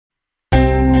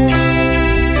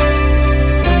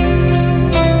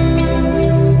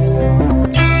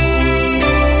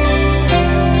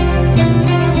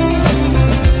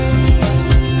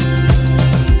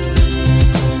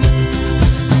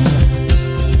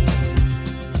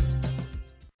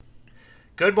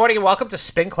Good morning and welcome to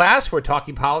Spin Class. We're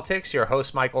talking politics. Your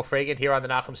host, Michael Fragin, here on the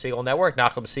Nachum Segal Network,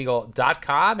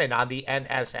 nachumsegal.com, and on the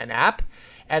NSN app.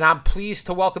 And I'm pleased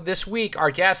to welcome this week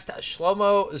our guest,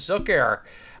 Shlomo Zuckier,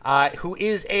 who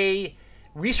is a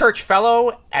research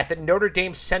fellow at the Notre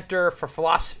Dame Center for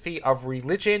Philosophy of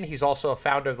Religion. He's also a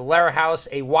founder of the Lehrer House,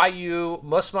 a YU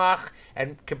Musmach,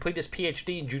 and completed his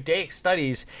PhD in Judaic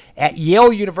Studies at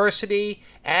Yale University,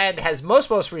 and has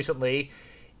most recently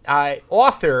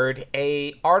authored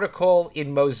a article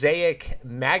in Mosaic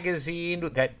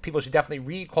magazine that people should definitely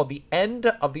read called The End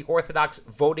of the Orthodox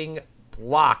Voting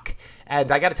Bloc.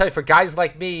 And I got to tell you, for guys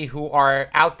like me who are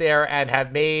out there and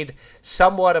have made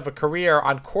somewhat of a career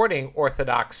on courting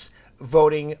Orthodox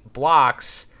voting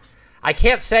blocs, I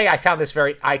can't say I found this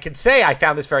very, I can say I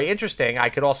found this very interesting. I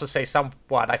could also say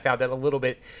somewhat I found it a little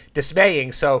bit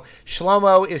dismaying. So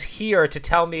Shlomo is here to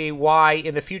tell me why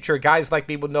in the future guys like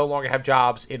me will no longer have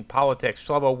jobs in politics.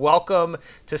 Shlomo, welcome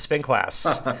to Spin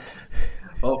Class.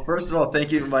 Well, first of all,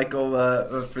 thank you, Michael,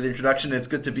 for the introduction. It's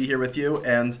good to be here with you.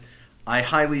 And I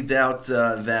highly doubt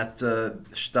that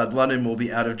Shtadlanim will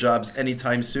be out of jobs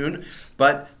anytime soon.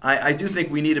 But I do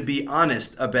think we need to be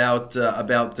honest about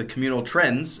the communal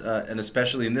trends, and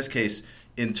especially in this case,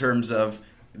 in terms of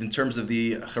the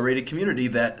Haredi community.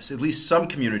 That at least some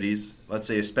communities, let's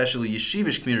say especially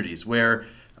yeshivish communities, where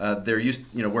where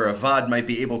a Vod might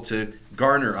be able to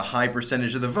garner a high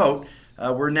percentage of the vote,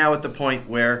 we're now at the point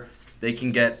where they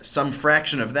can get some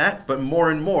fraction of that. But more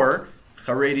and more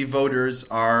Haredi voters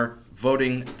are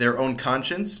voting their own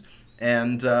conscience,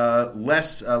 and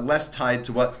less tied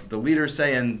to what the leaders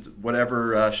say and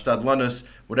whatever shtadlanus,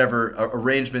 whatever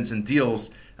arrangements and deals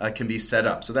can be set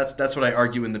up. So that's what I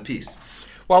argue in the piece.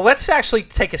 Well, let's actually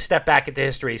take a step back into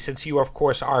history, since you, of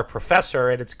course, are a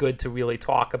professor, and it's good to really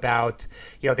talk about,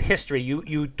 the history.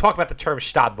 You talk about the term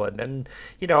shtadlan, and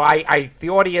the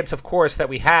audience, of course, that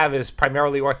we have is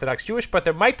primarily Orthodox Jewish, but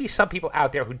there might be some people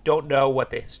out there who don't know what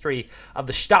the history of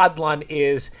the shtadlan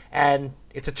is, and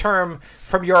it's a term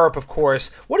from Europe, of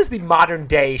course. What is the modern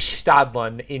day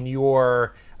shtadlan in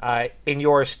your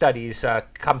studies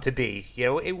come to be?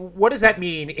 What does that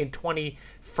mean in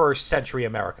 21st century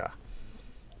America?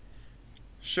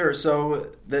 Sure. So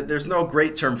there's no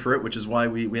great term for it, which is why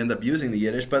we end up using the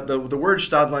Yiddish. But the word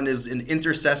shtadlan is an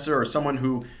intercessor, or someone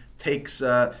who takes,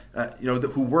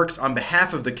 who works on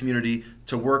behalf of the community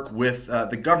to work with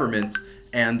the government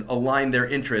and align their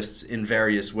interests in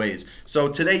various ways. So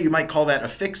today you might call that a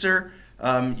fixer.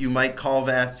 You might call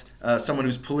that someone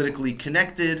who's politically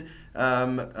connected.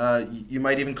 You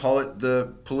might even call it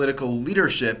the political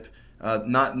leadership.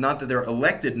 Not that they're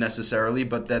elected necessarily,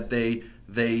 but that they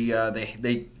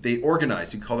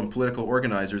organize. You call them political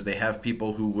organizers. They have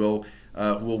people who will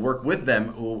work with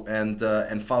them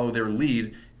and follow their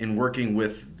lead in working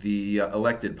with the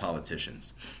elected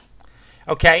politicians.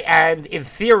 Okay, and in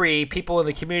theory, people in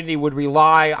the community would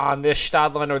rely on this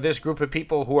shtadlan or this group of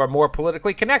people who are more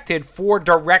politically connected for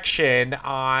direction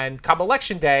on come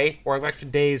election day or election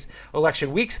days,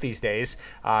 election weeks these days,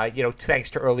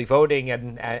 thanks to early voting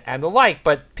and the like.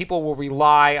 But people will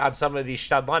rely on some of these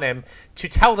shtadlanim to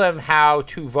tell them how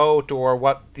to vote or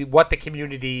what the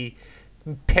community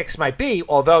picks might be,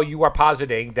 although you are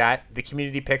positing that the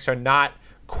community picks are don't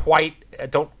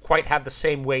quite have the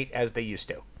same weight as they used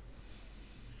to.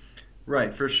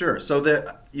 Right, for sure. So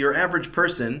your average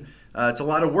person, it's a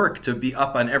lot of work to be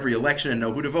up on every election and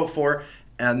know who to vote for,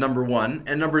 number one.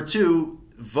 And number two,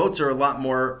 votes are a lot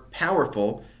more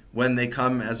powerful when they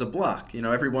come as a block.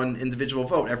 Individual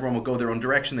vote, everyone will go their own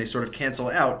direction. They sort of cancel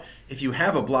out. If you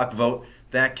have a block vote,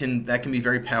 that can be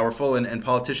very powerful, and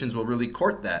politicians will really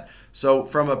court that. So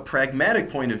from a pragmatic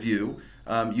point of view,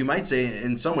 you might say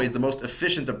in some ways the most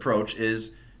efficient approach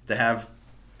is to have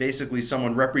basically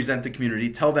someone represent the community,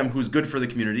 tell them who's good for the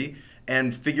community,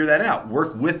 and figure that out.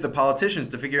 Work with the politicians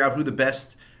to figure out who the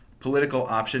best political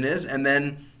option is, and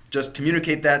then just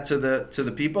communicate that to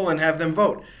the people and have them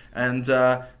vote. And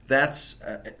that's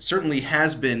certainly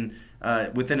has been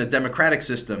within a democratic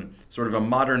system, sort of a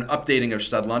modern updating of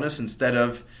shtadlanus. Instead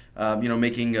of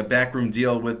making a backroom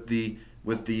deal with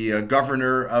the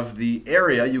governor of the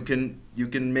area, you can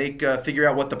figure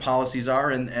out what the policies are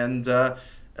and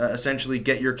essentially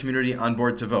get your community on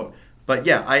board to vote. But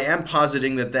yeah, I am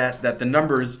positing that the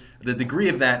numbers, the degree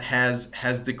of that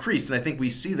has decreased, and I think we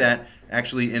see that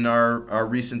actually in our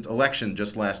recent election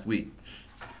just last week.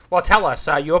 Well, tell us.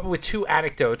 You open with two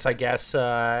anecdotes, I guess.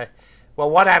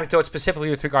 One anecdote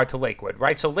specifically with regard to Lakewood,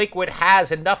 right? So Lakewood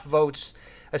has enough votes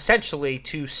essentially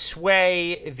to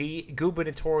sway the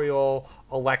gubernatorial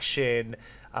election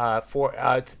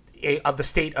of the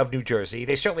state of New Jersey.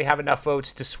 They certainly have enough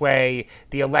votes to sway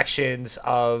the elections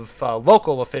of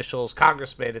local officials,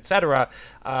 congressmen, etc.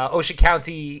 Ocean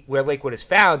County, where Lakewood is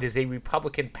found, is a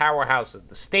Republican powerhouse of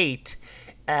the state.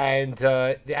 And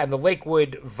the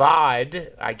Lakewood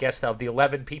VOD, I guess, of the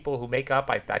 11 people who make up,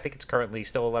 I think it's currently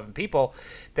still 11 people,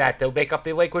 that they'll make up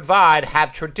the Lakewood VOD,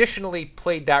 have traditionally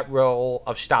played that role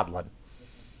of Stadlen.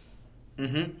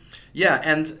 Mm-hmm. Yeah,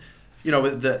 and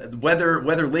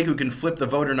whether Lakewood can flip the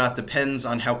vote or not depends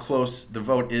on how close the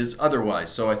vote is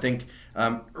otherwise. So I think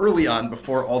early on,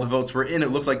 before all the votes were in, it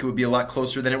looked like it would be a lot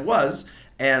closer than it was.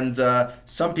 And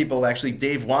some people, actually,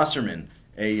 Dave Wasserman,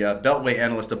 a Beltway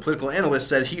analyst, a political analyst,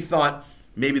 said he thought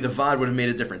maybe the VOD would have made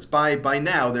a difference. By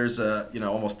now, there's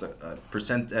almost a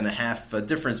 1.5%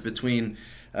 difference between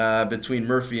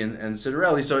Murphy and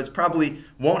Citarelli, so it probably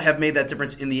won't have made that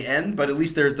difference in the end. But at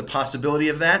least there's the possibility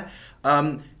of that.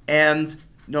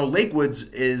 Lakewood's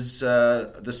is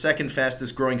the second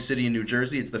fastest growing city in New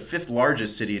Jersey. It's the 5th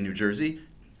largest city in New Jersey.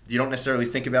 You don't necessarily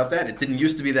think about that. It didn't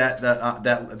used to be that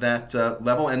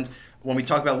level. And when we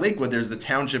talk about Lakewood, there's the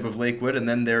township of Lakewood, and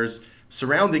then there's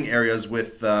surrounding areas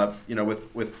with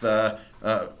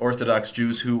Orthodox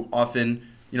Jews who often,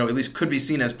 at least could be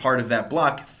seen as part of that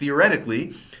block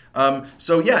theoretically.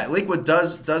 Lakewood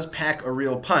does pack a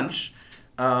real punch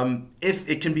if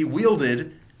it can be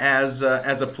wielded as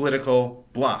a political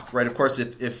block, right? Of course,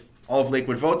 if all of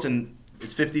Lakewood votes and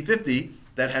it's 50-50,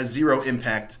 that has zero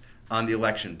impact on the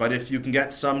election. But if you can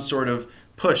get some sort of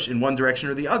push in one direction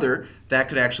or the other, that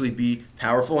could actually be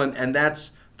powerful. And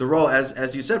that's the role,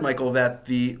 as you said, Michael, that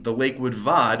the Lakewood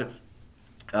VOD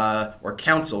or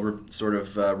council, sort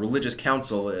of religious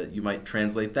council, you might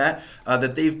translate that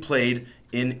they've played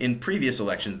in previous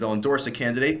elections. They'll endorse a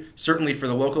candidate, certainly for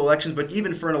the local elections, but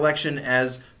even for an election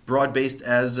as broad-based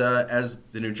as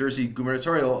the New Jersey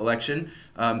gubernatorial election,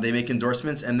 they make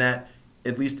endorsements, and that,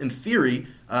 at least in theory,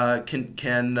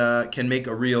 can make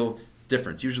a real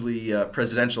difference. Usually,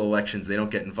 presidential elections, they don't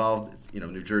get involved.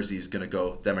 New Jersey's going to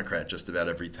go Democrat just about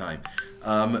every time.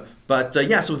 So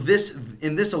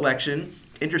in this election,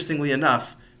 interestingly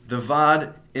enough, the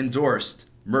VOD endorsed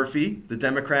Murphy, the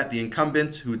Democrat, the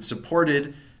incumbent, who had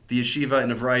supported the yeshiva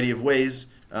in a variety of ways,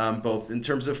 both in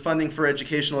terms of funding for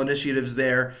educational initiatives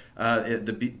there,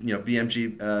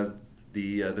 BMG,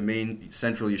 the main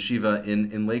central yeshiva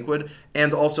in Lakewood,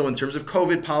 and also in terms of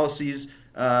COVID policies,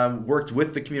 worked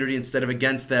with the community instead of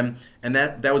against them, and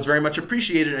that was very much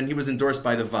appreciated, and he was endorsed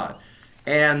by the VOD.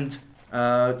 And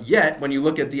yet, when you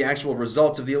look at the actual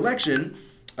results of the election,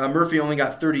 Murphy only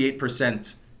got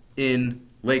 38% in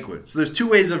Lakewood. So there's two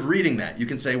ways of reading that. You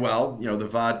can say, well, the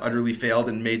VOD utterly failed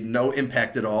and made no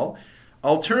impact at all.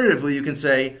 Alternatively, you can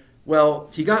say, well,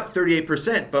 he got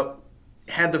 38%, but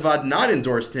had the VOD not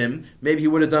endorsed him, maybe he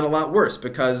would have done a lot worse,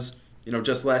 because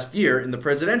just last year in the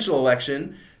presidential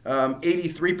election,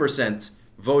 83%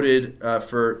 voted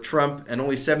for Trump and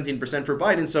only 17% for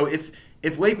Biden. So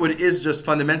if Lakewood is just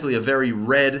fundamentally a very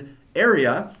red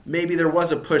area, maybe there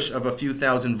was a push of a few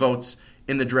thousand votes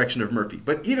in the direction of Murphy.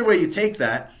 But either way you take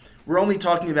that, we're only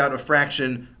talking about a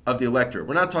fraction of the electorate.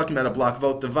 We're not talking about a block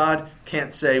vote. The VOD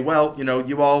can't say, well,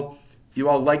 you all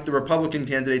like the Republican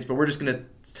candidates, but we're just going to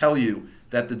tell you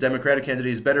that the Democratic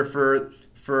candidate is better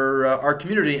for our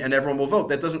community, and everyone will vote.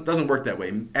 That doesn't work that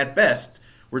way. At best,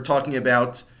 we're talking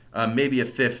about maybe a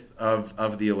fifth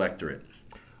of the electorate.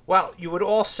 Well,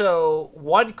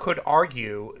 one could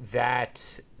argue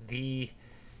that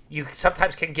you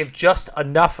sometimes can give just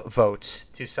enough votes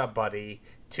to somebody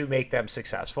to make them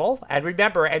successful. And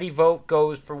remember, any vote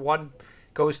goes to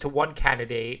one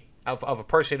candidate of a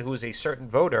person who is a certain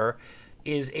voter,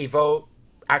 is a vote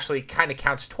actually kind of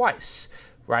counts twice,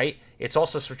 right? It's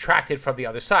also subtracted from the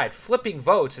other side. Flipping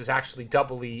votes is actually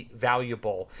doubly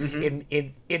valuable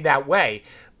in that way.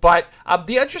 But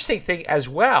the interesting thing as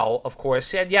well, of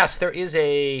course, and yes, there is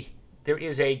a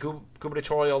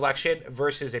gubernatorial election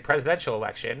versus a presidential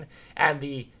election, and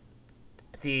the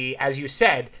as you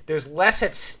said, there's less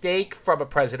at stake from a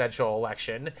presidential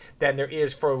election than there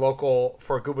is for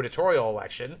a gubernatorial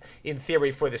election, in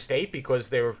theory, for the state, because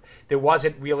there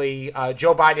wasn't really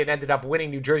Joe Biden ended up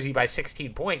winning New Jersey by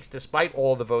 16 points despite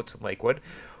all the votes in Lakewood.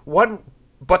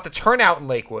 But the turnout in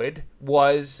Lakewood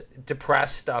was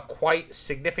depressed quite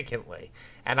significantly.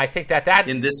 And I think that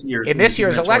in this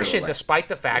year's election, despite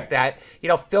the fact that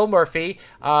Phil Murphy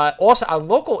also on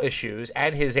local issues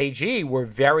and his AG were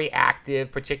very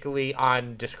active, particularly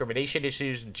on discrimination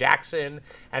issues in Jackson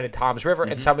and in Toms River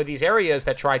and some of these areas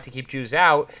that tried to keep Jews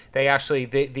out. They actually,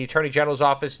 the Attorney General's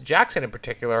office in Jackson in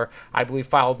particular, I believe,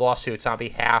 filed lawsuits on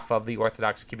behalf of the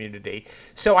Orthodox community.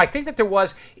 So I think that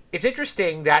it's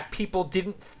interesting that people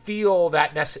didn't feel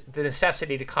that the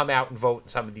necessity to come out and vote in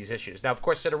some of these issues. Now, of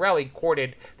course, Citarelli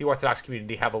courted the Orthodox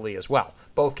community heavily as well.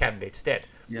 Both candidates did.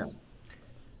 Yeah.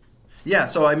 Yeah,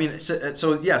 so I mean, so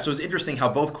it's interesting how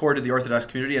both courted the Orthodox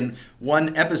community. And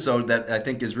one episode that I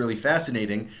think is really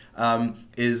fascinating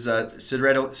is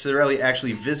Citarelli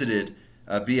actually visited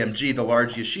BMG, the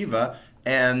large yeshiva,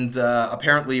 and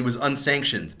apparently was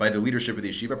unsanctioned by the leadership of the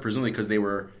yeshiva, presumably because they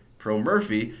were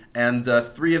pro-Murphy. And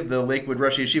three of the Lakewood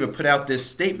Rosh Yeshiva put out this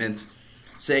statement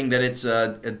saying that it's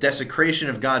a desecration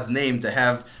of God's name to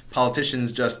have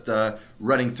politicians just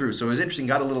running through. So it was interesting,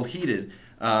 got a little heated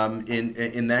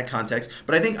in that context.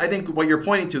 But I think what you're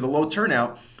pointing to, the low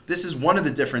turnout, this is one of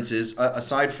the differences,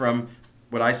 aside from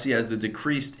what I see as the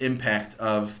decreased impact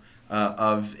of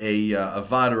a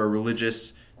VOD or a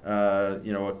religious a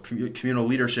communal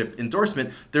leadership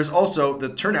endorsement. There's also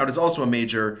the turnout is also a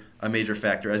major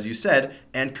factor, as you said.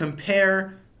 And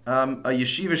compare a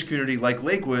yeshivish community like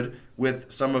Lakewood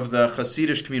with some of the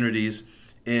Hasidish communities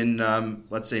in,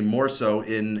 let's say, more so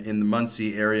in the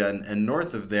Monsey area and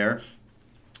north of there,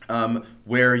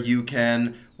 where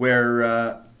in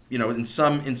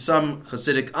some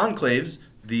Hasidic enclaves,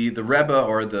 the Rebbe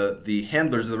or the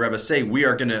handlers of the Rebbe say, we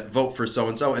are going to vote for so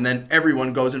and so, and then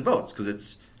everyone goes and votes because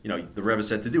it's the Rebbe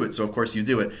said to do it, so of course you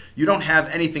do it. You don't have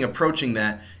anything approaching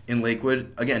that in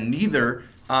Lakewood. Again, neither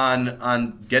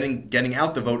on getting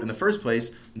out the vote in the first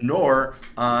place, nor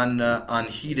on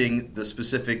heeding the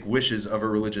specific wishes of a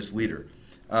religious leader.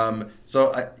 And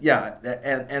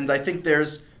I think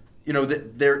there's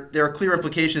there are clear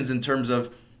implications in terms of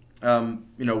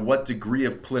what degree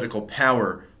of political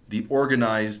power the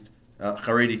organized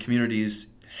Haredi communities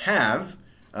have.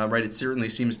 Right, it certainly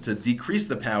seems to decrease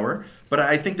the power, but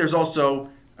I think there's also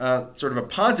sort of a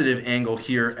positive angle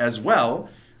here as well,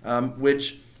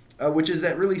 which is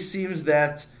that really seems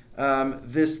that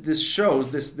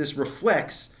this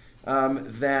reflects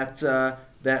that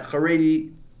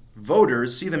Haredi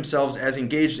voters see themselves as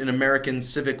engaged in American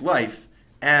civic life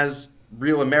as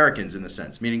real Americans in the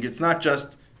sense, meaning it's not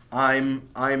just I'm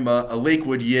a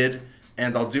Lakewood Yid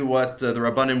and I'll do what the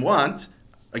Rabbanim want.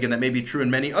 Again, that may be true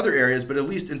in many other areas, but at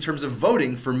least in terms of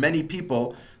voting, for many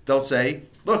people, they'll say,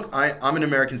 look, I'm an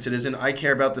American citizen. I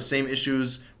care about the same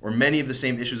issues or many of the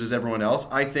same issues as everyone else.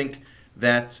 I think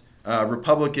that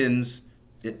Republicans,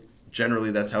 generally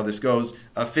that's how this goes,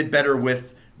 fit better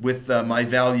with my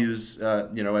values,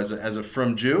 as a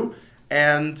frum Jew.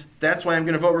 And that's why I'm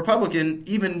going to vote Republican,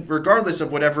 even regardless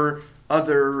of whatever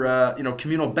other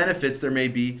communal benefits there may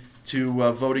be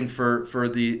to voting for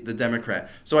the Democrat.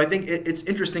 So I think it's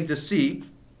interesting to see,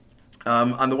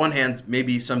 on the one hand,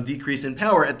 maybe some decrease in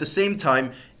power, at the same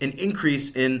time, an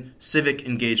increase in civic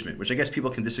engagement, which I guess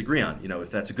people can disagree on, if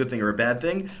that's a good thing or a bad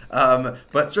thing.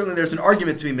 But certainly there's an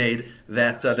argument to be made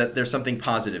that there's something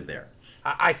positive there.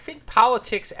 I think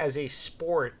politics as a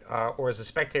sport or as a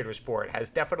spectator sport has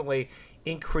definitely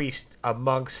increased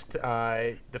amongst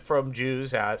the frum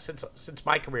Jews since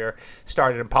my career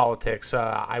started in politics.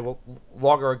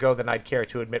 Longer ago than I'd care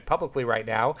to admit publicly right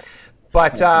now,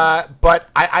 but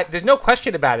I there's no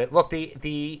question about it. Look,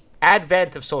 the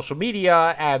advent of social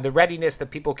media and the readiness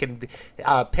that people can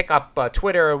pick up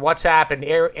Twitter and WhatsApp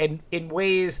and in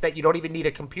ways that you don't even need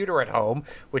a computer at home,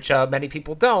 which many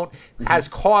people don't, has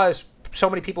caused so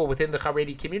many people within the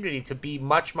Haredi community to be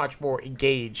much, much more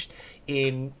engaged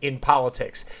in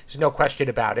politics. There's no question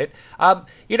about it.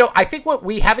 I think what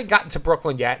we haven't gotten to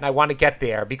Brooklyn yet, and I want to get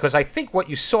there, because I think what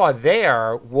you saw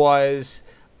there was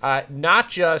not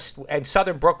just in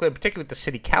southern Brooklyn, particularly with the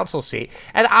city council seat.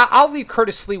 And I'll leave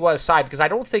Curtis Sliwa aside because I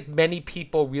don't think many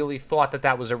people really thought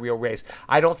that was a real race.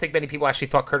 I don't think many people actually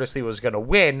thought Curtis Sliwa was going to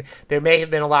win. There may have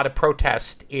been a lot of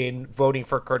protest in voting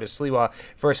for Curtis Sliwa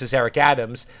versus Eric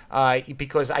Adams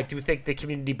because I do think the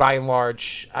community by and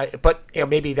large, but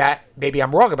maybe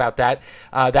I'm wrong about that.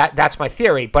 That's my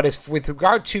theory. But with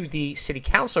regard to the city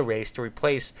council race to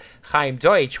replace Chaim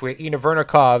Deutsch, where Ina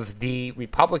Vernikov, the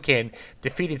Republican,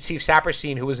 defeated Steve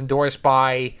Saperstein, who was endorsed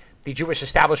by the Jewish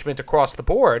establishment across the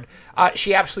board,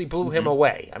 she absolutely blew him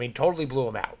away. I mean, totally blew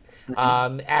him out.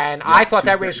 And I thought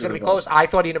that race was going to be close. I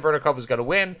thought Ina Vernikov was going to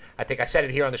win. I think I said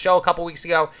it here on the show a couple weeks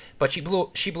ago, but she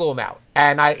blew him out.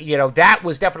 And that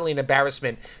was definitely an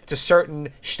embarrassment to certain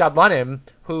Shtadlanim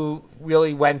who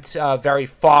really went very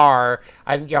far.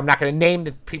 And I'm not going to name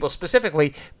the people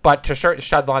specifically, but to certain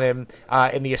Shtadlanim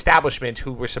in the establishment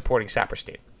who were supporting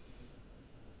Saperstein.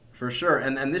 For sure.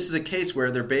 And this is a case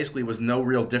where there basically was no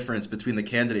real difference between the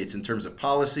candidates in terms of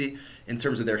policy, in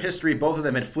terms of their history. Both of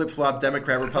them had flip-flopped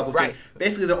Democrat, Republican. Right.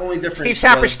 Basically, the only difference Steve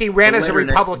Saperstein ran as a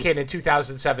Republican in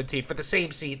 2017 for the same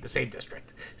seat, the same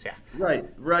district. So, yeah.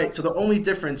 Right. So the only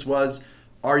difference was,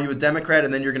 are you a Democrat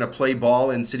and then you're going to play ball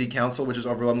in city council, which is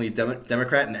overwhelmingly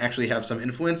Democrat, and actually have some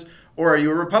influence? Or are you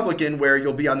a Republican where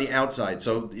you'll be on the outside?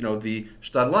 So, the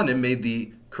Shtadlanim made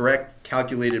the correct,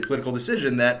 calculated political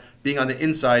decision that being on the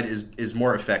inside is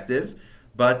more effective,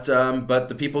 but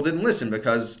the people didn't listen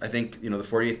because I think the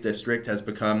 48th district has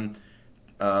become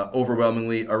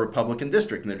overwhelmingly a Republican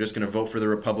district, and they're just going to vote for the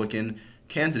Republican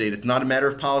candidate. It's not a matter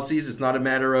of policies. It's not a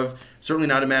matter of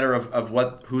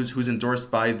who's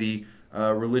endorsed by the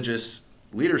religious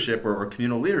leadership or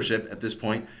communal leadership at this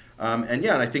point. And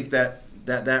I think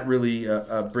that really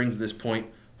brings this point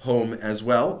home as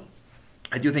well.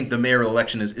 I do think the mayoral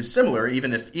election is similar,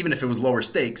 even if it was lower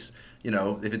stakes.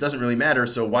 If it doesn't really matter,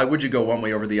 so why would you go one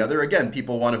way over the other? Again,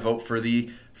 people want to vote for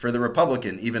the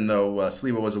Republican, even though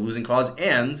Sliwa was a losing cause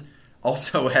and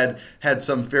also had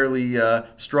some fairly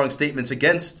strong statements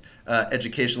against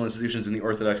educational institutions in the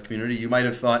Orthodox community. You might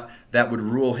have thought that would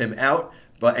rule him out,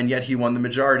 and yet he won the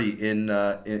majority in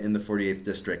the 48th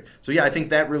district. So I think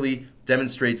that really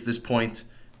demonstrates this point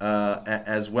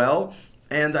as well.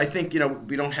 And I think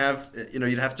we don't have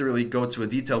you'd have to really go to a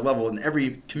detailed level. In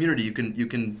every community, you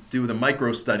can do the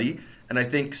micro study, and I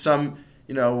think some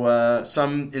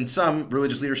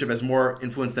religious leadership has more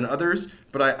influence than others.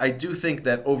 But I do think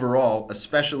that overall,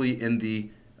 especially in the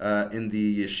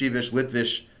Yeshivish,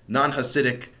 Litvish,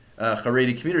 non-Hasidic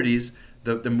Haredi communities,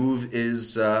 the move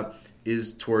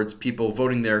is towards people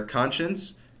voting their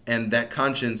conscience, and that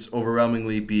conscience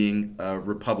overwhelmingly being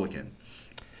Republican.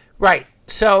 Right.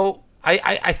 So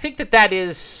I think that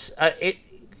is good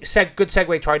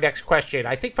segue to our next question.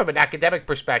 I think from an academic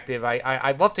perspective,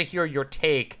 I'd love to hear your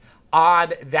take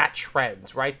on that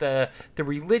trend, right? The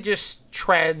religious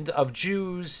trend of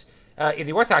Jews in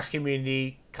the Orthodox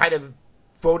community kind of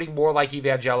voting more like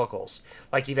evangelicals,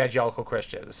 like evangelical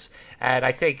Christians, and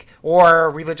I think, or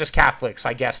religious Catholics,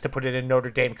 I guess, to put it in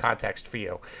Notre Dame context for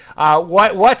you.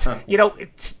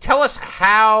 Tell us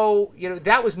how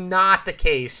that was not the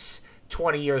case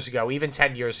 20 years ago, even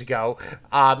 10 years ago,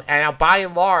 and now by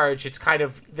and large, it's kind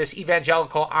of this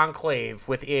evangelical enclave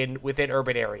within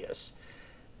urban areas.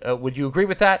 Would you agree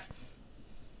with that?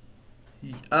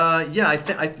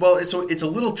 So it's a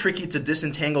little tricky to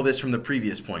disentangle this from the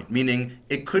previous point, meaning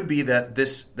it could be that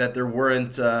there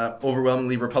weren't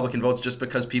overwhelmingly Republican votes just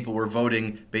because people were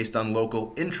voting based on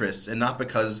local interests and not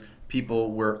because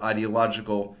people were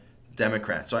ideological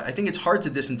Democrats. So I think it's hard to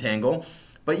disentangle,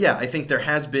 but I think there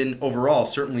has been overall,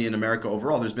 certainly in America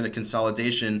overall, there's been a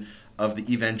consolidation of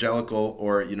the evangelical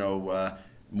or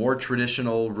more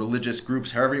traditional religious groups,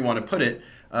 however you want to put it,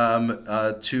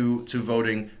 to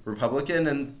voting Republican,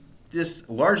 and this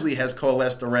largely has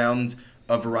coalesced around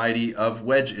a variety of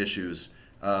wedge issues.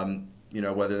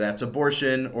 Whether that's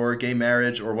abortion or gay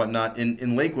marriage or whatnot.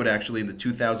 In Lakewood, actually, in the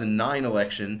 2009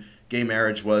 election, gay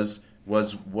marriage was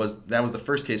the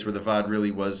first case where the VOD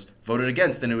really was voted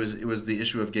against, and it was the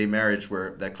issue of gay marriage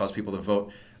that caused people to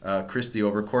vote Christie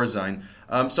over Corzine.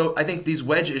 So I think these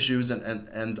wedge issues,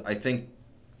 and I think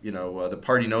the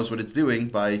party knows what it's doing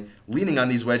by leaning on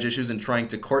these wedge issues and trying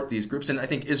to court these groups. And I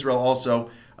think Israel also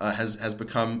has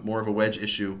become more of a wedge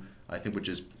issue, I think, which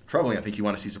is troubling. I think you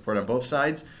want to see support on both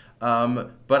sides. But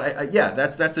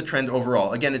that's the trend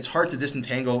overall. Again, it's hard to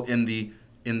disentangle in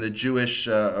the Jewish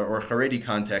or Haredi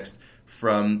context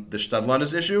from the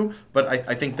Shtadlanis issue. But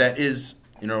I think that is,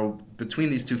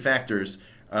 between these two factors,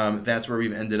 that's where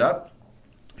we've ended up.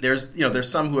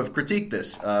 There's some who have critiqued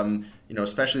this,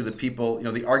 especially the people,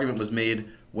 the argument was made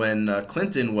when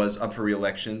Clinton was up for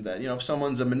re-election that, if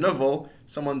someone's a menuvel,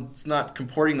 someone's not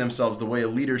comporting themselves the way a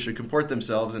leader should comport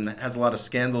themselves and has a lot of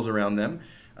scandals around them,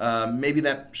 maybe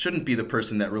that shouldn't be the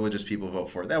person that religious people vote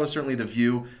for. That was certainly the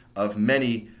view of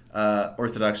many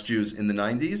Orthodox Jews in the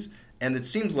 90s, and it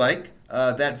seems like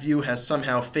that view has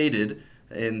somehow faded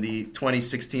in the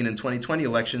 2016 and 2020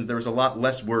 elections. There was a lot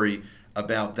less worry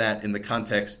about that in the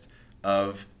context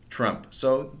of Trump.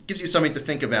 So it gives you something to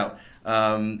think about.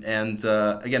 And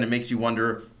again, it makes you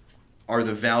wonder, are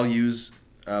the values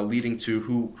leading to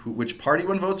which party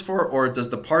one votes for, or does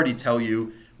the party tell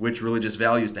you which religious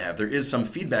values to have? There is some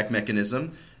feedback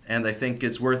mechanism, and I think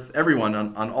it's worth everyone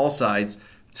on all sides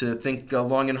to think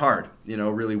long and hard.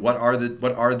 Really, what are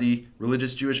the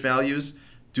religious Jewish values?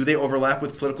 Do they overlap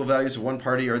with political values of one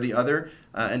party or the other?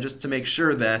 And just to make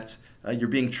sure that you're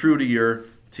being true to your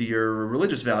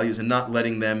religious values and not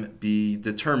letting them be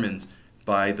determined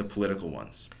by the political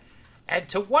ones. And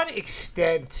to what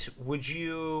extent would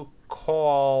you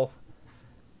call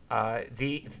some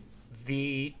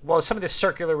of the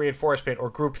circular reinforcement or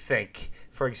groupthink,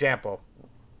 for example,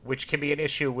 which can be an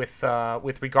issue with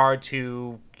regard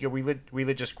to your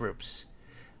religious groups?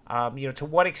 To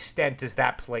what extent does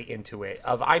that play into it?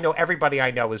 I know everybody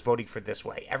I know is voting for this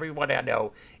way. Everyone I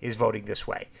know is voting this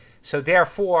way. So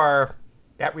therefore,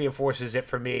 that reinforces it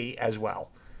for me as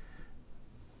well.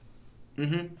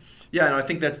 Mm-hmm. Yeah, no, I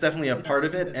think that's definitely a part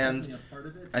of it, and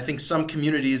I think some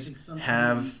communities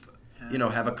have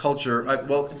a culture.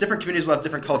 Different communities will have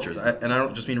different cultures, and I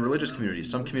don't just mean religious communities.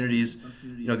 Some communities,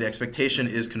 the expectation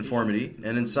is conformity,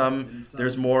 and in some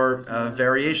there's more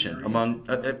variation among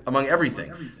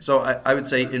everything. So I would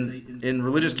say in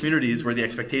religious communities where the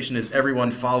expectation is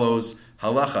everyone follows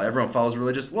halacha, everyone follows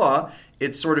religious law,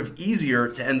 it's sort of easier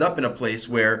to end up in a place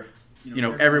where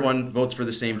everyone votes for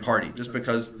the same party, just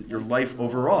because your life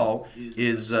overall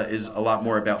is a lot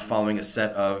more about following a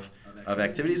set of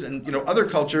activities. And other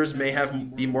cultures may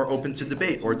be more open to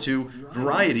debate or to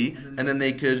variety, and then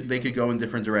they could go in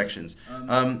different directions.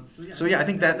 So yeah, I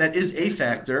think that is a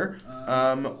factor.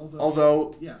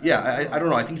 Although I don't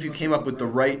know. I think if you came up with the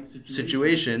right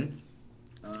situation,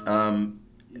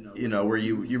 where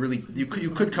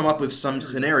you could come up with some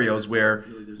scenarios where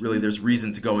really there's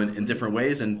reason to go in different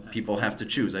ways and people have to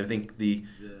choose. I think the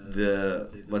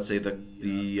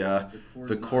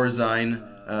Corzine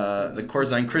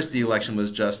Christie election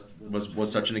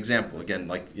was such an example. Again,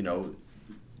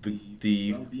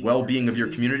 the well-being of your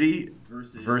community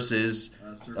versus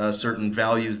certain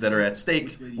values that are at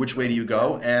stake. Which way do you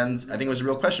go? And I think it was a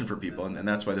real question for people, and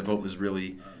that's why the vote was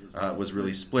really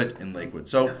split in Lakewood.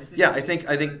 So yeah, I think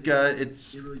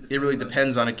it really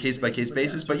depends on a case-by-case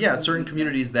basis. But yeah, certain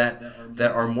communities that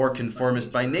are more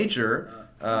conformist by nature,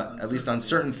 at least on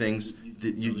certain things,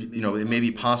 it may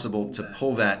be possible to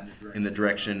pull that in the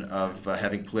direction of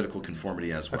having political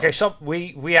conformity as well. Okay, so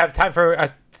we have time for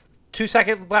a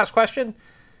 2-second last question.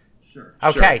 Sure.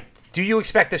 Okay. Sure. Do you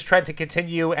expect this trend to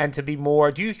continue and to be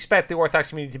more? Do you expect the Orthodox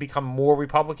community to become more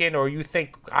Republican, or you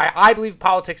think? I believe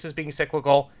politics is being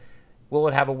cyclical. Will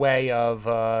it have a way of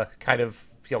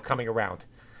coming around?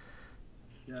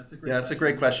 Yeah, that's a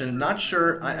great question. Not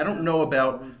sure. I don't know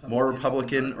about more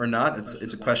Republican or not.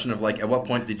 It's a question of at what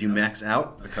point did you max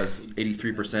out? Because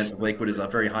 83% of Lakewood is a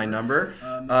very high number.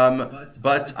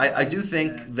 But I do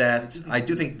think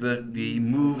the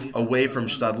move away from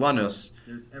Shtadlanus,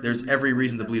 there's every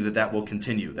reason to believe that will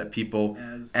continue. That people,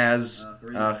 as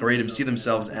Haredim, see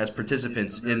themselves as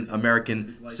participants in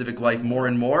American civic life more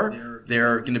and more.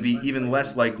 They're going to be even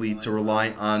less likely to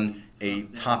rely on a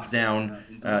top-down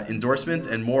endorsement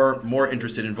and more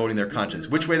interested in voting their conscience.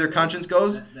 Which way their conscience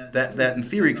goes, that in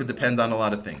theory could depend on a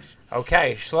lot of things.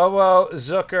 Okay, Shlomo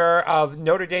Zuckier of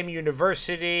Notre Dame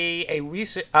University, YU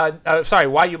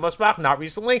Mosbach, not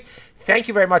recently. Thank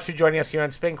you very much for joining us here on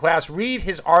Spin Class. Read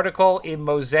his article in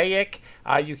Mosaic.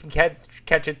 You can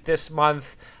catch it this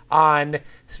month on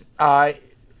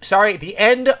the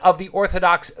end of the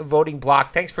Orthodox voting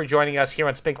block. Thanks for joining us here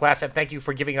on Spin Class, and thank you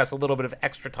for giving us a little bit of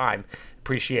extra time.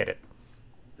 Appreciate it.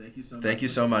 Thank you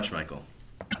so much, Michael.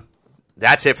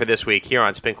 That's it for this week here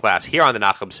on Spin Class, here on the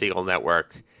Nachum Segal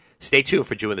Network. Stay tuned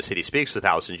for Jew in the City Speaks with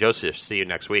Allison Joseph. See you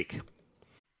next week.